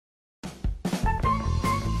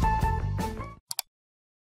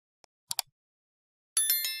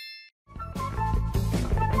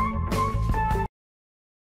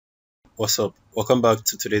What's up? Welcome back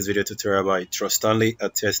to today's video tutorial by Trust Stanley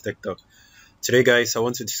at TS Tech Talk. Today, guys, I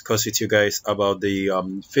want to discuss with you guys about the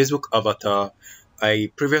Facebook avatar.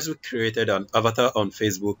 I previously created an avatar on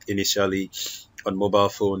Facebook initially on mobile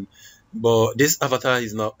phone, but this avatar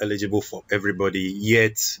is not eligible for everybody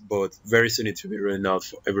yet. But very soon it will be rolling out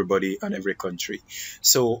for everybody and every country.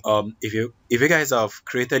 So, if you guys have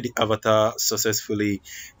created the avatar successfully,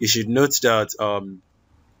 you should note that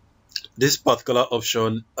this particular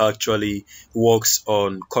option actually works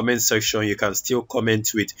on comment section. You can still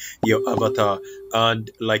comment with your avatar, and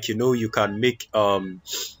like you can make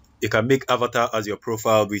avatar as your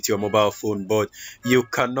profile with your mobile phone, but you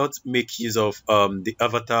cannot make use of the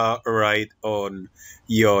avatar right on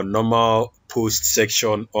your normal post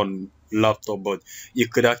section on laptop. But you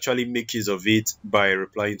could actually make use of it by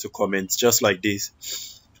replying to comments just like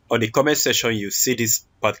this. On the comment section, you see this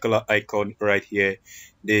particular icon right here.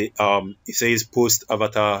 It says post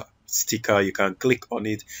avatar sticker. You can click on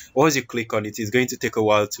it. Once you click on it, it's going to take a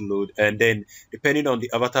while to load, and then depending on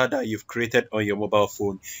the avatar that you've created on your mobile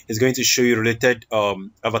phone, it's going to show you related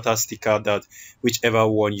avatar sticker, that whichever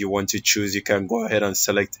one you want to choose, you can go ahead and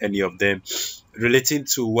select any of them relating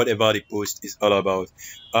to whatever the post is all about.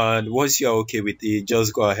 And once you're okay with it,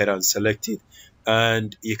 just go ahead and select it,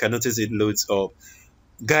 and you can notice it loads up.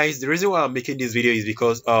 Guys, the reason why I'm making this video is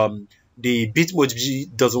because the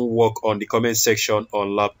Bitmoji doesn't work on the comment section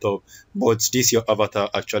on laptop, but this your avatar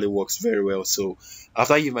actually works very well. So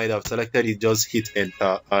after you might have selected it, just hit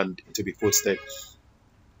enter and it will be posted.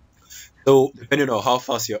 So depending on how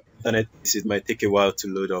fast your internet is, it might take a while to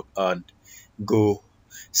load up and go.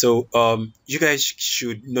 So you guys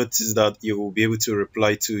should notice that you will be able to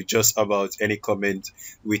reply to just about any comment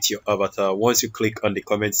with your avatar. Once you click on the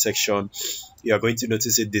comment section, you are going to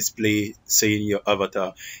notice it display saying your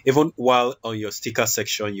avatar. Even while on your sticker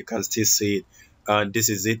section, you can still see it, and this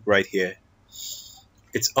is it right here.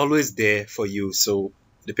 It's always there for you. So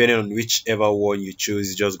depending on whichever one you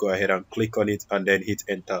choose, just go ahead and click on it and then hit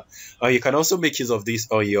enter. And you can also make use of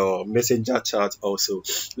this on your messenger chat also.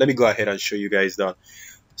 Let me go ahead and show you guys that.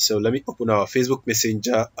 So let me open our Facebook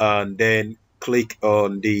Messenger and then click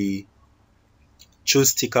on the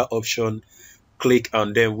choose sticker option. Click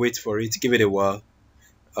and then wait for it. Give it a while.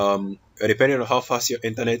 Depending on how fast your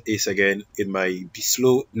internet is, again, it might be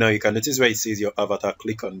slow. Now you can notice where it says your avatar.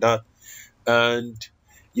 Click on that, and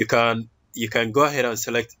you can go ahead and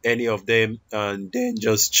select any of them and then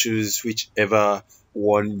just choose whichever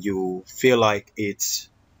one you feel like it's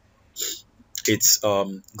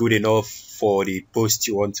good enough for the post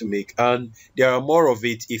you want to make. And there are more of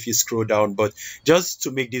it if you scroll down, but just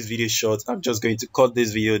to make this video short, I'm just going to cut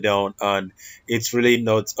this video down, and it's really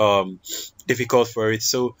not difficult for it.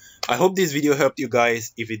 So I hope this video helped you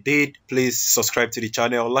guys. If it did, please subscribe to the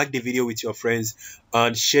channel, like the video with your friends,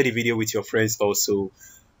 and share the video with your friends also.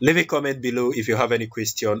 Leave a comment below if you have any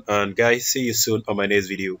question, and guys, see you soon on my next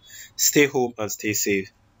video. Stay home and stay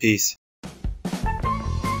safe. Peace.